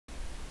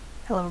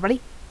Hello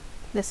everybody,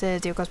 this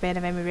is Yoko's Band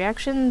of Anime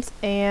Reactions,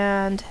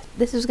 and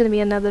this is going to be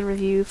another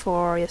review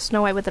for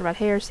Snow White with the Red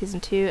Hair, Season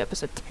 2,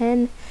 Episode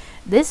 10.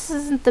 This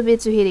isn't the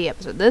Mitsuhide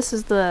episode, this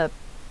is the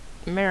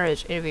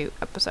marriage interview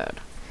episode.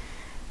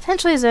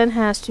 Essentially, Zen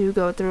has to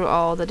go through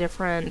all the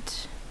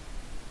different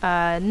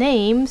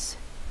names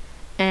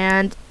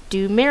and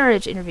do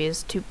marriage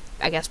interviews to,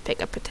 I guess,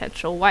 pick a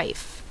potential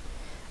wife.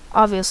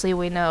 Obviously,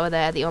 we know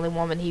that the only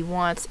woman he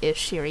wants is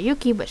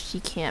Shirayuki, but she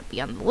can't be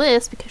on the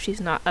list because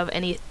she's not of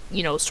any,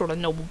 sort of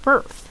noble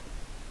birth.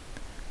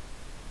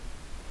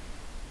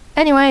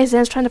 Anyway,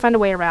 Zen's trying to find a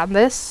way around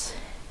this.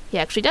 He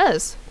actually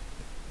does.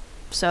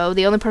 So,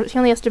 he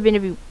only has to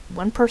interview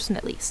one person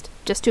at least,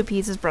 just to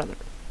appease his brother.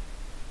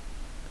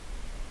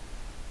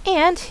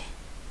 And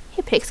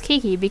he picks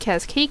Kiki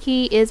because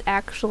Kiki is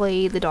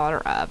actually the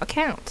daughter of a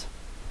count.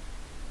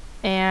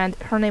 And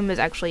her name is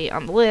actually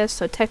on the list,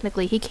 so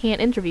technically he can't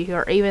interview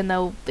her, even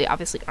though they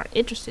obviously aren't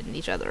interested in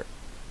each other.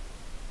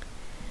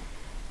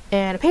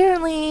 And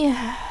apparently,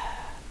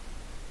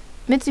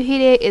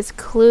 Mitsuhide is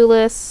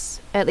clueless,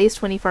 at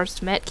least when he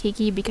first met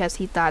Kiki, because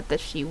he thought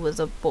that she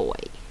was a boy.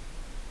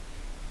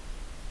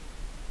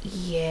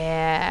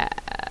 Yeah,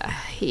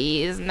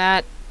 he's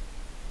not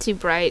too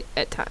bright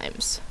at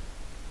times.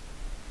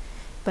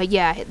 But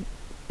yeah,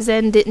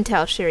 Zen didn't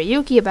tell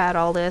Shirayuki about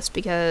all this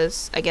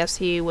because I guess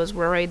he was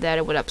worried that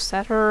it would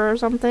upset her or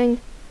something.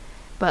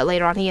 But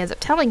later on he ends up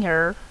telling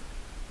her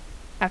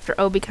after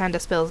Obi kinda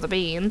spills the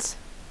beans.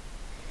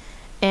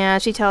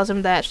 And she tells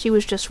him that she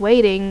was just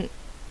waiting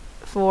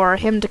for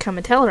him to come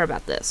and tell her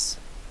about this.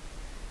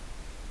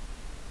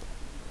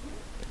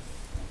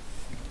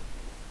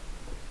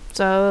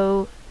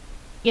 So,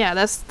 yeah,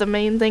 that's the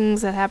main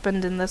things that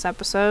happened in this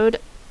episode.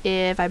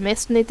 If I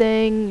missed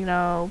anything,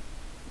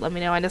 let me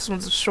know. I know this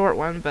one's a short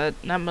one, but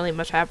not really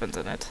much happens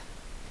in it.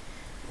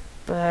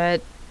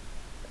 But,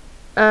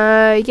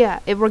 yeah,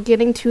 we're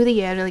getting to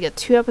the end. We only got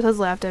 2 episodes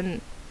left,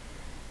 and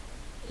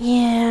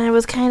yeah, I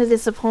was kind of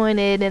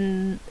disappointed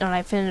when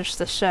I finished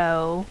the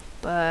show,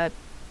 but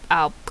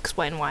I'll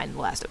explain why in the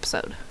last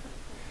episode.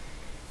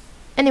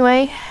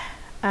 Anyway,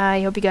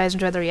 I hope you guys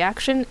enjoyed the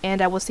reaction,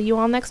 and I will see you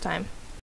all next time.